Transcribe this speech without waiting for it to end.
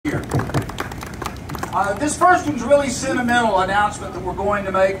This first one's really sentimental announcement that we're going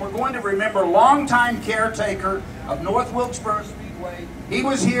to make. We're going to remember longtime caretaker of North Wilkesboro Speedway. He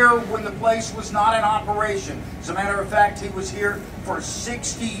was here when the place was not in operation. As a matter of fact, he was here for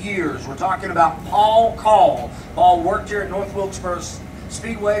 60 years. We're talking about Paul Call. Paul worked here at North Wilkesboro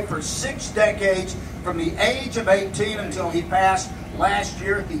Speedway for 6 decades, from the age of 18 until he passed last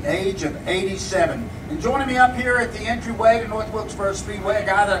year at the age of 87. And joining me up here at the entryway to North Wilkesboro Speedway, a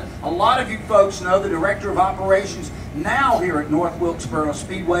guy that a lot of you folks know, the Director of Operations now here at North Wilkesboro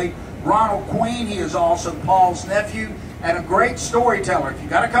Speedway, Ronald Queen. He is also Paul's nephew and a great storyteller. If you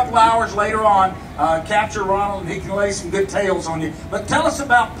got a couple hours later on, capture Ronald and he can lay some good tales on you. But tell us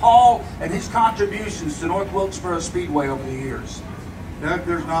about Paul and his contributions to North Wilkesboro Speedway over the years. Doug,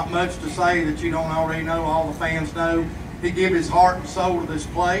 there's not much to say that you don't already know. All the fans know. He gave his heart and soul to this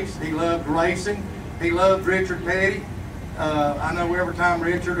place. He loved racing. He loved Richard Petty. I know every time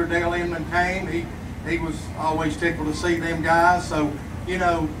Richard or Dale Inman came, he was always tickled to see them guys. So, you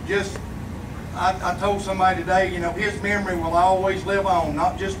know, I told somebody today, you know, his memory will always live on,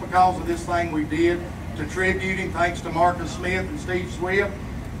 not just because of this thing we did to tribute him, thanks to Marcus Smith and Steve Swift,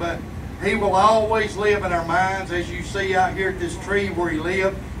 but he will always live in our minds. As you see out here at this tree where he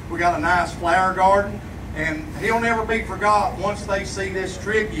lived, we got a nice flower garden, and he'll never be forgot. Once they see this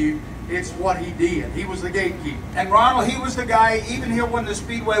tribute, it's what he did. He was the gatekeeper. And Ronald, he was the guy, even here when the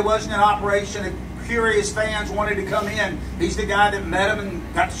Speedway wasn't in operation, and curious fans wanted to come in, he's the guy that met him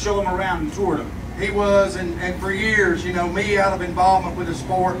and got to show him around and toured him. He was, and for years, you know, me out of involvement with the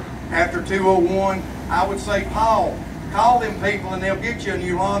sport after 201, I would say, Paul, call them people and they'll get you a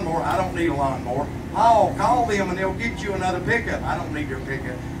new lawnmower. I don't need a lawnmower. Paul, call them and they'll get you another pickup. I don't need your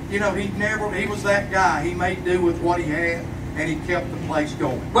pickup. You know, he was that guy. He made do with what he had, and he kept the place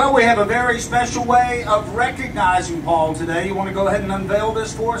going. Well, we have a very special way of recognizing Paul today. You want to go ahead and unveil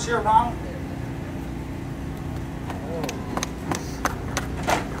this for us here, Ronald?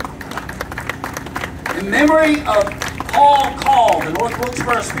 In memory of Paul Call, the North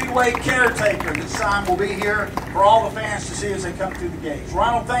Wilkesboro Speedway caretaker, this sign will be here for all the fans to see as they come through the gates.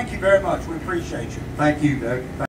 Ronald, thank you very much. We appreciate you. Thank you, Doug.